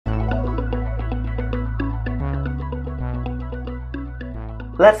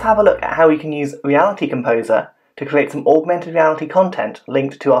Let's have a look at how we can use Reality Composer to create some augmented reality content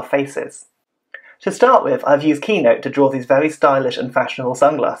linked to our faces. To start with, I've used Keynote to draw these very stylish and fashionable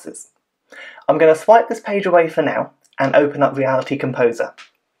sunglasses. I'm going to swipe this page away for now and open up Reality Composer.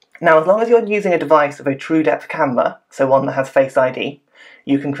 Now, as long as you're using a device with a true depth camera, so one that has Face ID,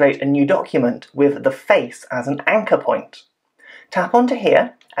 you can create a new document with the face as an anchor point. Tap onto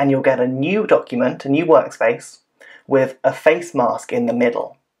here and you'll get a new document, a new workspace, with a face mask in the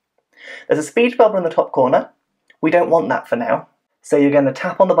middle. There's a speech bubble in the top corner. We don't want that for now. So you're going to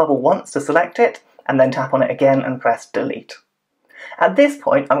tap on the bubble once to select it, and then tap on it again and press delete. At this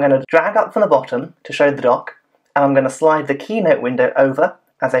point, I'm going to drag up from the bottom to show the dock, and I'm going to slide the Keynote window over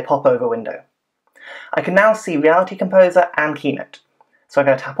as a pop-over window. I can now see Reality Composer and Keynote. So I'm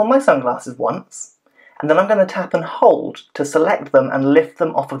going to tap on my sunglasses once, and then I'm going to tap and hold to select them and lift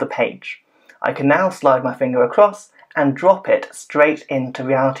them off of the page. I can now slide my finger across and drop it straight into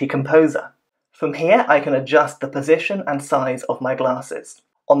Reality Composer. From here, I can adjust the position and size of my glasses.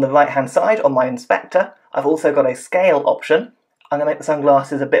 On the right-hand side, on my inspector, I've also got a scale option. I'm going to make the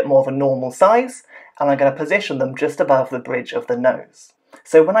sunglasses a bit more of a normal size, and I'm going to position them just above the bridge of the nose.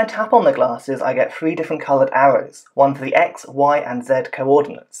 So when I tap on the glasses, I get 3 different coloured arrows, one for the X, Y and Z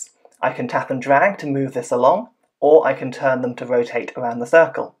coordinates. I can tap and drag to move this along, or I can turn them to rotate around the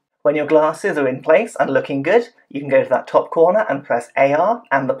circle. When your glasses are in place and looking good, you can go to that top corner and press AR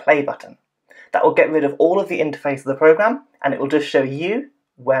and the play button. That will get rid of all of the interface of the program, and it will just show you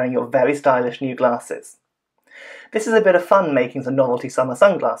wearing your very stylish new glasses. This is a bit of fun making some novelty summer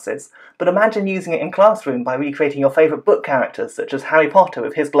sunglasses, but imagine using it in classroom by recreating your favourite book characters, such as Harry Potter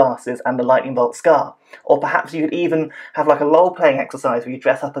with his glasses and the lightning bolt scar. Or perhaps you could even have like a role-playing exercise where you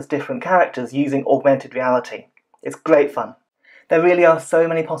dress up as different characters using augmented reality. It's great fun. There really are so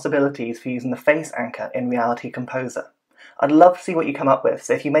many possibilities for using the face anchor in Reality Composer. I'd love to see what you come up with,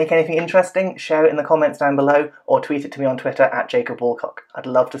 so if you make anything interesting, share it in the comments down below or tweet it to me on Twitter @JacobWalcock. I'd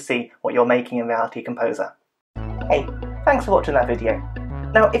love to see what you're making in Reality Composer. Hey, thanks for watching that video.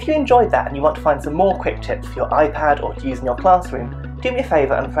 Now, if you enjoyed that and you want to find some more quick tips for your iPad or to use in your classroom, do me a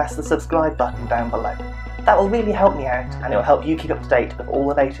favour and press the subscribe button down below. That will really help me out, and it will help you keep up to date with all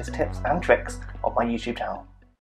the latest tips and tricks on my YouTube channel.